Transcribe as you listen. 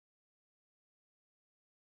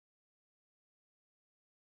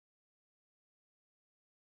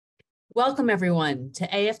Welcome everyone to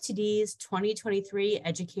AFTD's 2023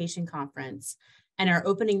 Education Conference and our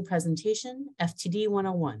opening presentation, FTD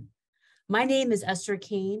 101. My name is Esther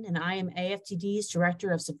Kane and I am AFTD's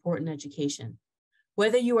Director of Support and Education.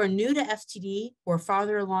 Whether you are new to FTD or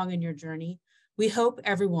farther along in your journey, we hope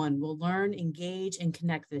everyone will learn, engage, and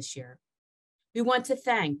connect this year. We want to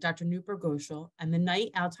thank Dr. Nupur Ghoshal and the Knight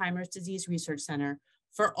Alzheimer's Disease Research Center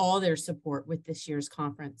for all their support with this year's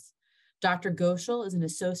conference. Dr. Ghoshal is an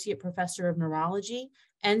associate professor of neurology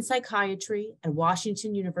and psychiatry at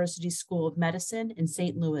Washington University School of Medicine in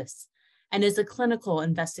St. Louis and is a clinical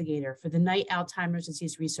investigator for the Knight Alzheimer's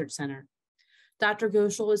Disease Research Center. Dr.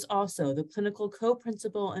 Ghoshal is also the clinical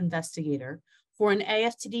co-principal investigator for an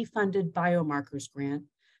AFTD-funded biomarkers grant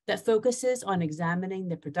that focuses on examining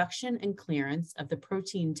the production and clearance of the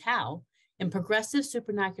protein tau in progressive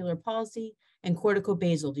supranacular palsy and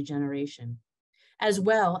corticobasal degeneration, as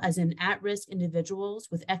well as in at-risk individuals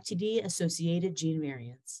with FTD-associated gene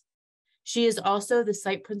variants. She is also the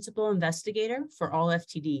site principal investigator for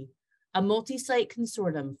ALL-FTD, a multi-site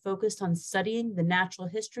consortium focused on studying the natural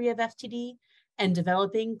history of FTD and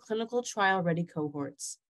developing clinical trial-ready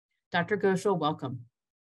cohorts. Dr. Ghoshal, welcome.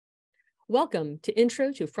 Welcome to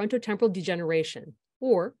Intro to Frontotemporal Degeneration,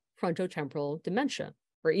 or Frontotemporal Dementia,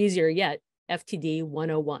 or easier yet, FTD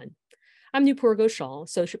 101. I'm Nupur Ghoshal,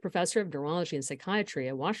 Associate Professor of Neurology and Psychiatry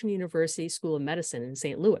at Washington University School of Medicine in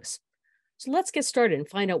St. Louis. So let's get started and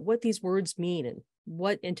find out what these words mean and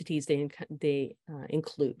what entities they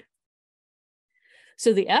include.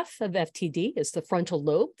 So the F of FTD is the frontal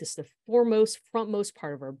lobe. This is the frontmost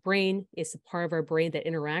part of our brain. It's the part of our brain that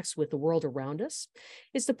interacts with the world around us.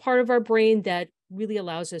 It's the part of our brain that really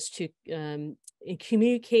allows us to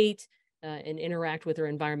communicate and interact with our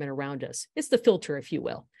environment around us. It's the filter, if you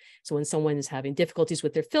will. So when someone is having difficulties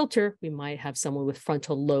with their filter, we might have someone with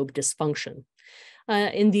frontal lobe dysfunction.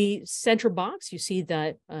 In the center box, you see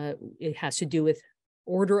that it has to do with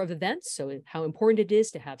order of events. So how important it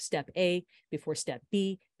is to have step A before step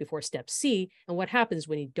B, before step C, and what happens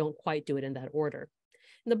when you don't quite do it in that order.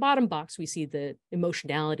 In the bottom box, we see the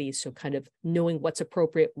emotionality, so kind of knowing what's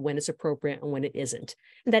appropriate, when it's appropriate, and when it isn't,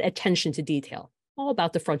 and that attention to detail. All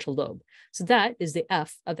about the frontal lobe. So that is the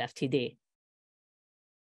F of FTD.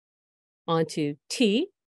 On to T,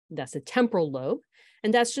 that's the temporal lobe.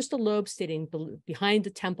 And that's just a lobe sitting behind the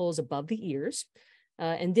temples above the ears.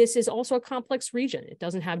 And this is also a complex region. It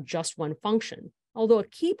doesn't have just one function, although a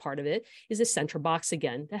key part of it is the center box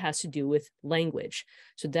again that has to do with language.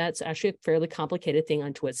 So that's actually a fairly complicated thing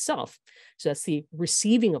unto itself. So that's the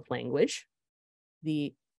receiving of language,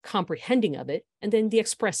 the comprehending of it, and then the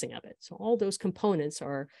expressing of it. So all those components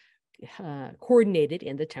are coordinated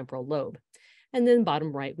in the temporal lobe. And then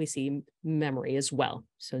bottom right, we see memory as well.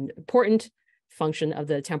 So an important function of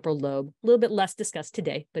the temporal lobe, a little bit less discussed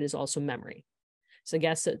today, but is also memory. So I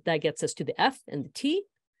guess that gets us to the F and the T.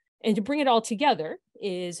 And to bring it all together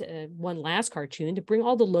is one last cartoon to bring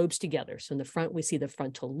all the lobes together. So in the front, we see the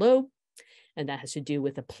frontal lobe, and that has to do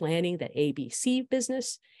with the planning, that ABC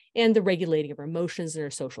business, and the regulating of our emotions and our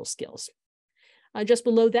social skills. Just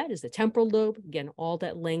below that is the temporal lobe, again, all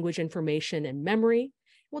that language information and memory.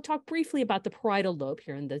 We'll talk briefly about the parietal lobe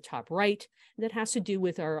here in the top right. That has to do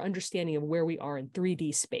with our understanding of where we are in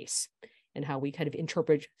 3D space and how we kind of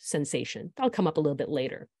interpret sensation. That'll come up a little bit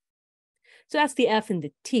later. So that's the F and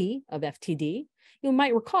the T of FTD. You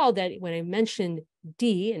might recall that when I mentioned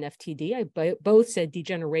D and FTD, I both said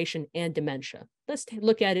degeneration and dementia. Let's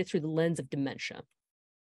look at it through the lens of dementia.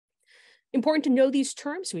 Important to know these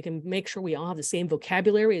terms so we can make sure we all have the same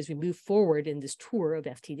vocabulary as we move forward in this tour of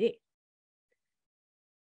FTD.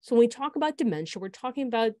 So when we talk about dementia, we're talking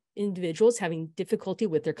about individuals having difficulty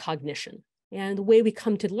with their cognition. And the way we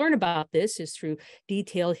come to learn about this is through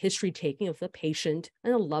detailed history taking of the patient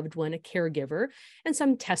and a loved one, a caregiver, and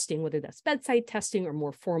some testing, whether that's bedside testing or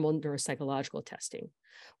more formal neuropsychological testing.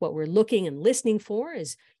 What we're looking and listening for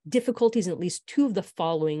is difficulties in at least two of the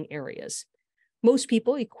following areas. Most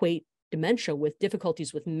people equate dementia with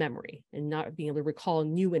difficulties with memory and not being able to recall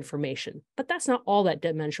new information. But that's not all that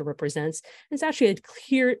dementia represents. It's actually a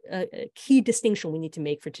clear key distinction we need to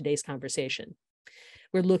make for today's conversation.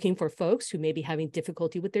 We're looking for folks who may be having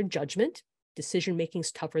difficulty with their judgment. Decision-making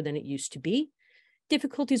is tougher than it used to be.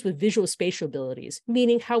 Difficulties with visual spatial abilities,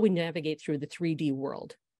 meaning how we navigate through the 3D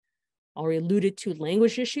world. Already alluded to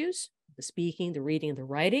language issues, the speaking, the reading, and the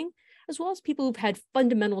writing, as well as people who've had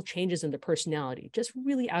fundamental changes in their personality, just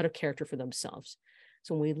really out of character for themselves.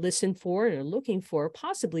 So when we listen for and are looking for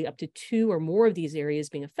possibly up to two or more of these areas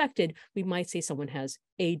being affected, we might say someone has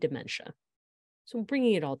a dementia. So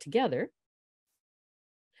bringing it all together,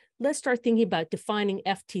 let's start thinking about defining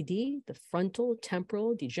FTD, the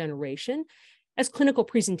frontotemporal degeneration, as clinical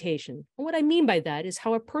presentation. And what I mean by that is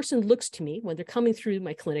how a person looks to me when they're coming through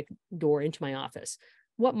my clinic door into my office.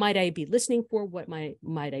 What might I be listening for? What might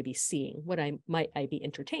I be seeing? What might I be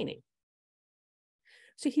entertaining?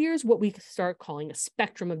 So here's what we start calling a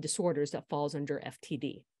spectrum of disorders that falls under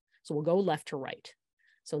FTD. So we'll go left to right.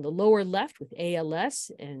 So in the lower left with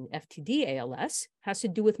ALS and FTD ALS has to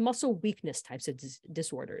do with muscle weakness types of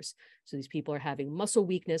disorders. So these people are having muscle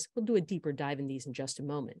weakness. We'll do a deeper dive in these in just a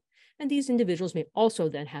moment. And these individuals may also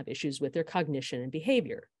then have issues with their cognition and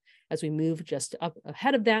behavior. As we move just up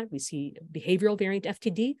ahead of that, we see behavioral variant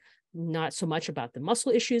FTD, not so much about the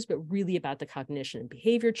muscle issues, but really about the cognition and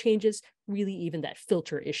behavior changes, really even that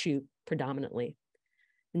filter issue predominantly.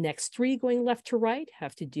 The next three going left to right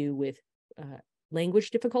have to do with language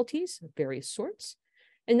difficulties of various sorts,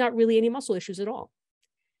 and not really any muscle issues at all.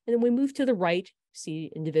 And then we move to the right,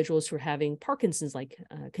 see individuals who are having Parkinson's-like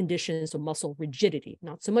conditions of muscle rigidity,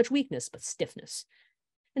 not so much weakness, but stiffness.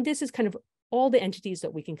 And this is kind of all the entities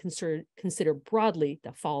that we can consider broadly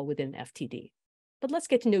that fall within FTD. But let's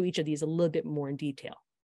get to know each of these a little bit more in detail.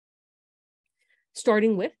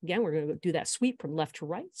 Starting with, again, we're going to do that sweep from left to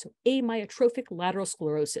right. So amyotrophic lateral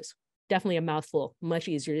sclerosis, definitely a mouthful, much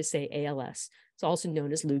easier to say ALS. It's also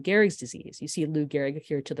known as Lou Gehrig's disease. You see Lou Gehrig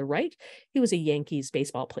here to the right. He was a Yankees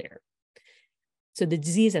baseball player. So the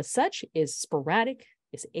disease as such is sporadic,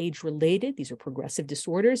 is age-related. These are progressive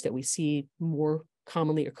disorders that we see more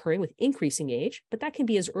commonly occurring with increasing age, but that can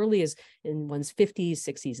be as early as in one's 50s,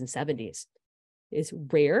 60s, and 70s. It's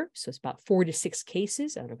rare, so it's about 4 to 6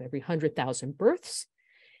 cases out of every 100,000 births.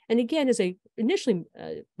 And again, as I initially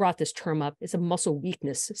brought this term up, it's a muscle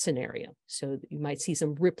weakness scenario. So you might see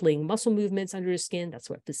some rippling muscle movements under the skin. That's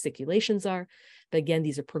what fasciculations are. But again,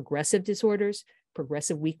 these are progressive disorders,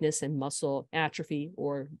 progressive weakness and muscle atrophy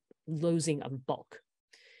or losing of bulk.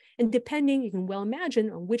 And depending, you can well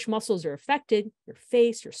imagine on which muscles are affected, your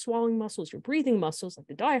face, your swallowing muscles, your breathing muscles, like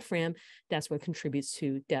the diaphragm, that's what contributes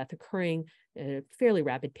to death occurring at a fairly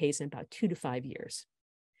rapid pace in about 2 to 5 years.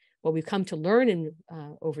 What we've come to learn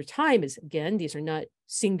over time is, again, these are not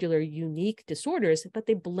singular, unique disorders, but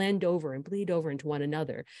they blend over and bleed over into one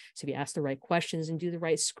another. So if you ask the right questions and do the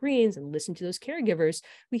right screens and listen to those caregivers,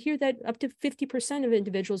 we hear that up to 50% of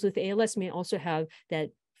individuals with ALS may also have that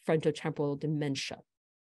frontotemporal dementia.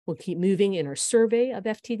 We'll keep moving in our survey of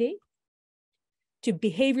FTD to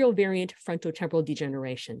behavioral variant frontotemporal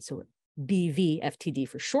degeneration, so BV-FTD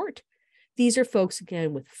for short. These are folks,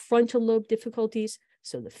 again, with frontal lobe difficulties.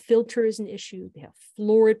 So the filter is an issue. They have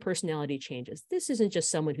florid personality changes. This isn't just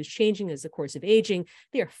someone who's changing as the course of aging.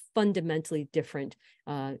 They are fundamentally different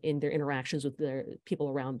in their interactions with their people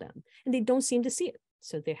around them. And they don't seem to see it.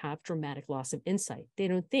 So they have dramatic loss of insight. They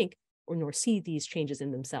don't think or nor see these changes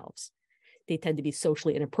in themselves. They tend to be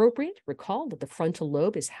socially inappropriate. Recall that the frontal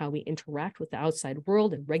lobe is how we interact with the outside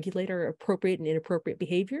world and regulate our appropriate and inappropriate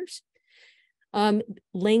behaviors.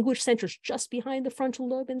 Language centers just behind the frontal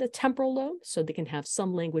lobe and the temporal lobe, so they can have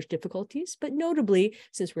some language difficulties. But notably,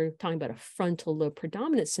 since we're talking about a frontal lobe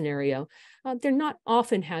predominant scenario, they're not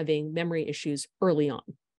often having memory issues early on.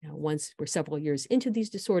 Now, once we're several years into these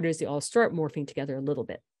disorders, they all start morphing together a little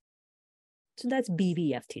bit. So that's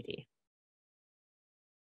BV-FTD.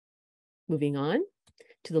 Moving on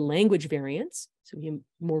to the language variants. So we've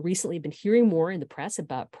more recently been hearing more in the press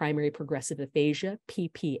about primary progressive aphasia,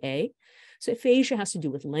 PPA. So aphasia has to do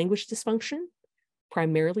with language dysfunction,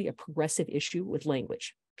 primarily a progressive issue with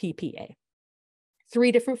language, PPA.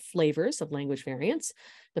 3 different flavors of language variants.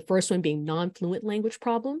 The first one being non-fluent language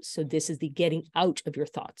problems. So this is the getting out of your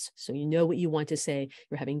thoughts. So you know what you want to say.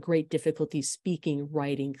 You're having great difficulty speaking,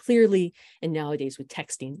 writing clearly. And nowadays with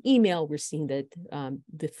texting, email, we're seeing that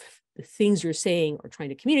the things you're saying or trying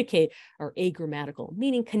to communicate are agrammatical,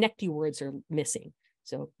 meaning connecting words are missing.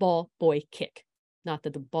 So ball, boy, kick. Not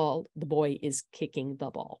that the boy is kicking the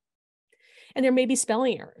ball. And there may be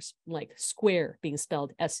spelling errors, like square being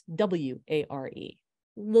spelled S-W-A-R-E.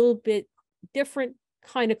 A little bit different,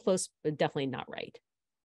 kind of close, but definitely not right.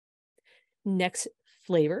 Next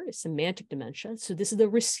flavor is semantic dementia. So this is the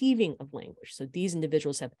receiving of language. So these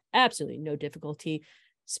individuals have absolutely no difficulty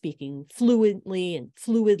speaking fluently and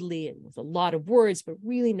fluidly and with a lot of words, but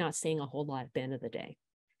really not saying a whole lot at the end of the day.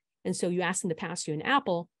 And so you ask them to pass you an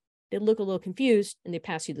apple, they look a little confused and they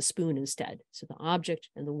pass you the spoon instead. So the object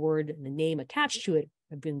and the word and the name attached to it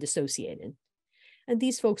have been dissociated. And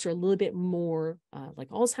these folks are a little bit more like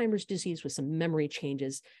Alzheimer's disease with some memory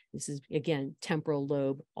changes. This is, again, temporal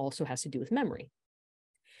lobe, also has to do with memory.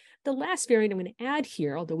 The last variant I'm going to add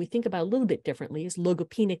here, although we think about it a little bit differently, is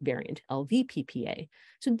logopenic variant, LVPPA.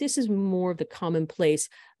 So this is more of the commonplace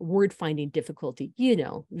word finding difficulty,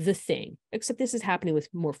 the thing, except this is happening with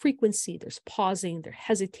more frequency. There's pausing, they're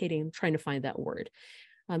hesitating, trying to find that word.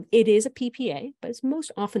 It is a PPA, but it's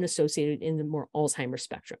most often associated in the more Alzheimer's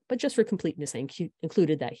spectrum. But just for completeness, I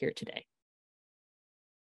included that here today.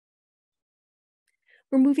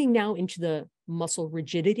 We're moving now into the muscle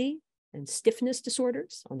rigidity and stiffness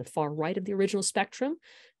disorders on the far right of the original spectrum.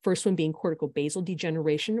 First one being cortical basal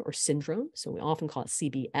degeneration or syndrome. So we often call it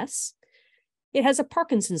CBS. It has a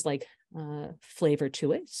Parkinson's-like flavor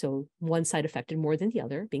to it. So one side affected more than the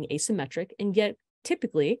other, being asymmetric, and yet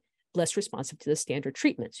typically less responsive to the standard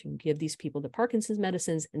treatments. You can give these people the Parkinson's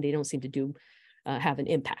medicines and they don't seem to have an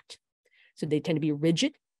impact. So they tend to be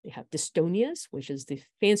rigid. They have dystonias, which is the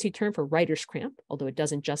fancy term for writer's cramp, although it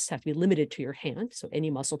doesn't just have to be limited to your hand, so any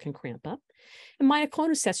muscle can cramp up. And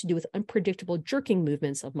myoclonus has to do with unpredictable jerking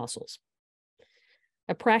movements of muscles.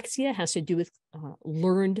 Apraxia has to do with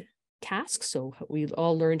learned tasks. So we've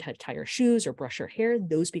all learned how to tie our shoes or brush our hair.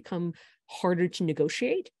 Those become harder to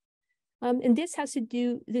negotiate. And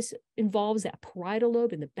this involves that parietal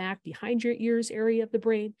lobe in the back behind your ears area of the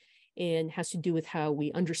brain, and has to do with how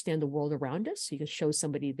we understand the world around us. So you can show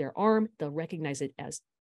somebody their arm, they'll recognize it as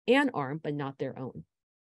an arm, but not their own.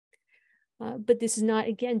 But this is not,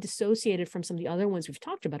 again, dissociated from some of the other ones we've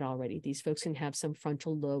talked about already. These folks can have some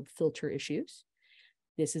frontal lobe filter issues.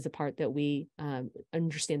 This is the part that we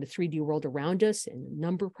understand the 3D world around us, and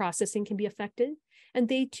number processing can be affected. And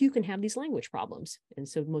they too can have these language problems. And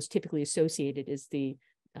so most typically associated is the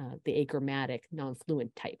agrammatic,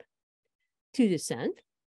 non-fluent type. To this end,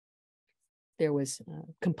 there was a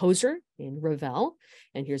composer named Ravel,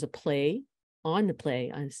 and here's a play on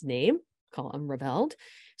his name called Unraveled.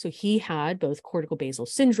 So he had both cortical basal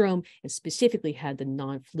syndrome and specifically had the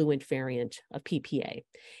non-fluent variant of PPA.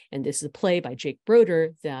 And this is a play by Jake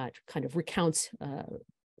Broder that kind of recounts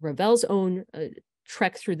Ravel's own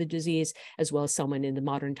trek through the disease, as well as someone in the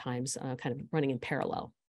modern times kind of running in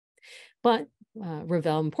parallel. But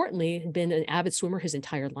Ravel, importantly, had been an avid swimmer his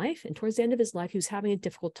entire life. And towards the end of his life, he was having a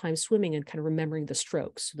difficult time swimming and kind of remembering the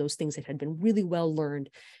strokes, those things that had been really well learned,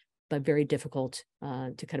 but very difficult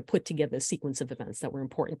to kind of put together a sequence of events that were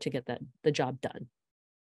important to get the job done.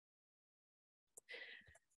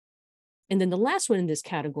 And then the last one in this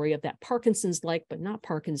category of that Parkinson's-like, but not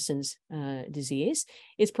Parkinson's disease,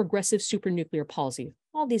 is progressive supranuclear palsy.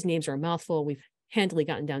 All these names are a mouthful. We've handily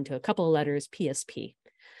gotten down to a couple of letters, PSP.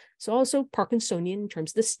 So also Parkinsonian in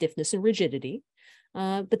terms of the stiffness and rigidity,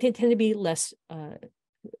 but they tend to be less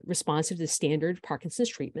responsive to standard Parkinson's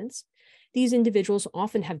treatments. These individuals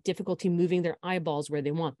often have difficulty moving their eyeballs where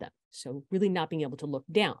they want them, so really not being able to look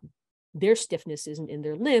down. Their stiffness isn't in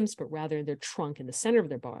their limbs, but rather in their trunk, in the center of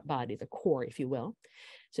their body, the core, if you will.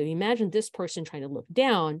 So you imagine this person trying to look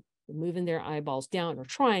down, moving their eyeballs down, or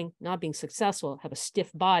trying, not being successful, have a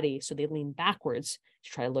stiff body, so they lean backwards to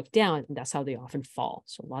try to look down, and that's how they often fall.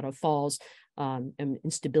 So a lot of falls and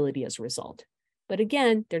instability as a result. But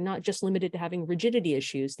again, they're not just limited to having rigidity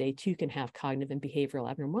issues. They too can have cognitive and behavioral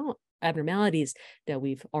abnormalities that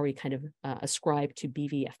we've already kind of ascribed to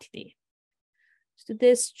BV-FTD. So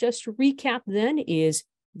this, just to recap then, is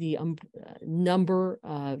the number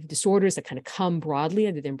of disorders that kind of come broadly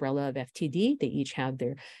under the umbrella of FTD. They each have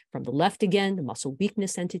their, from the left again, the muscle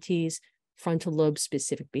weakness entities, frontal lobe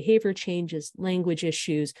specific behavior changes, language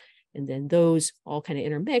issues, and then those all kind of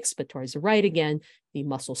intermix, but towards the right again, the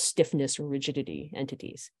muscle stiffness or rigidity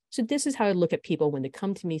entities. So this is how I look at people when they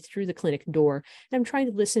come to me through the clinic door, and I'm trying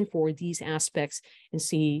to listen for these aspects and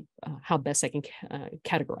see how best I can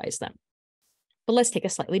categorize them. But let's take a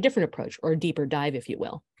slightly different approach, or a deeper dive, if you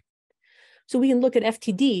will. So we can look at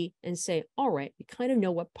FTD and say, all right, we kind of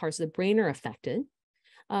know what parts of the brain are affected,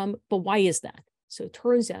 but why is that? So it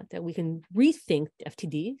turns out that we can rethink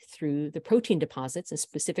FTD through the protein deposits in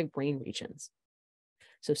specific brain regions.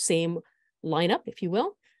 So same lineup, if you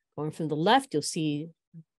will. Going from the left, you'll see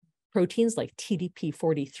proteins like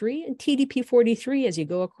TDP43, and TDP43, as you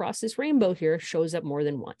go across this rainbow here, shows up more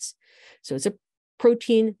than once. So it's a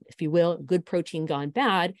protein, if you will, good protein gone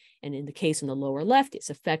bad. And in the case in the lower left, it's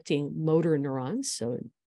affecting motor neurons. So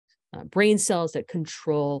brain cells that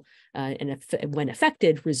control and when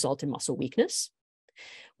affected result in muscle weakness.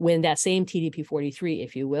 When that same TDP43,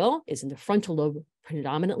 if you will, is in the frontal lobe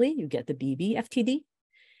predominantly, you get the BV-FTD.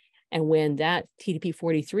 And when that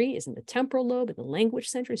TDP43 is in the temporal lobe and the language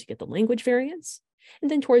centers, you get the language variants. And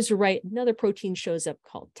then towards the right, another protein shows up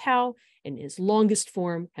called tau, and its longest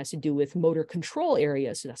form has to do with motor control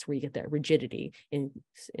area. So that's where you get that rigidity in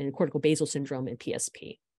cortical basal syndrome and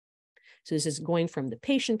PSP. So this is going from the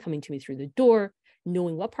patient coming to me through the door,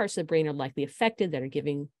 knowing what parts of the brain are likely affected that are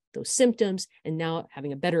giving those symptoms, and now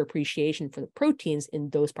having a better appreciation for the proteins in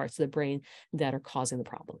those parts of the brain that are causing the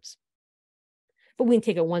problems. But we can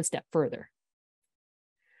take it one step further.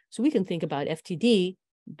 So we can think about FTD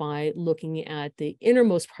by looking at the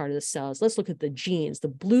innermost part of the cells. Let's look at the genes, the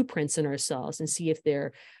blueprints in our cells, and see if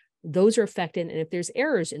those are affected and if there's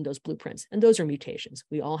errors in those blueprints. And those are mutations.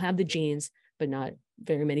 We all have the genes, but not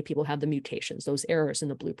very many people have the mutations, those errors in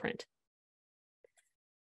the blueprint.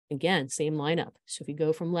 Again, same lineup. So if we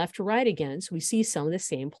go from left to right again, so we see some of the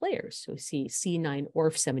same players. So we see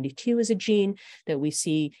C9orf72 is a gene that we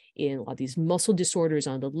see in a lot of these muscle disorders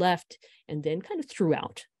on the left, and then kind of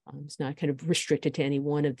throughout. It's not kind of restricted to any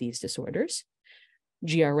one of these disorders.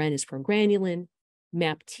 GRN is progranulin.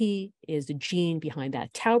 MAPT is the gene behind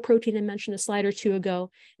that tau protein I mentioned a slide or two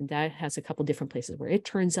ago, and that has a couple different places where it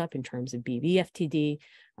turns up in terms of BVFTD,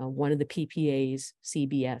 one of the PPAs,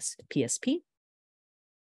 CBS, PSP.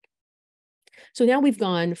 So now we've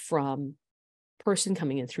gone from person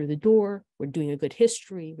coming in through the door, we're doing a good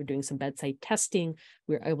history, we're doing some bedside testing,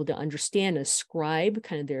 we're able to understand, ascribe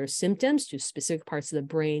kind of their symptoms to specific parts of the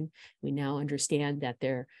brain. We now understand that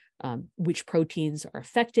which proteins are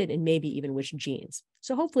affected and maybe even which genes.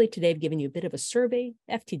 So hopefully today I've given you a bit of a survey,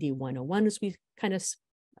 FTD 101 as we kind of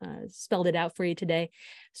spelled it out for you today.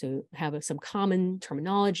 So have some common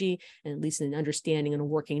terminology and at least an understanding and a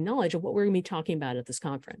working knowledge of what we're going to be talking about at this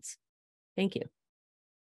conference. Thank you.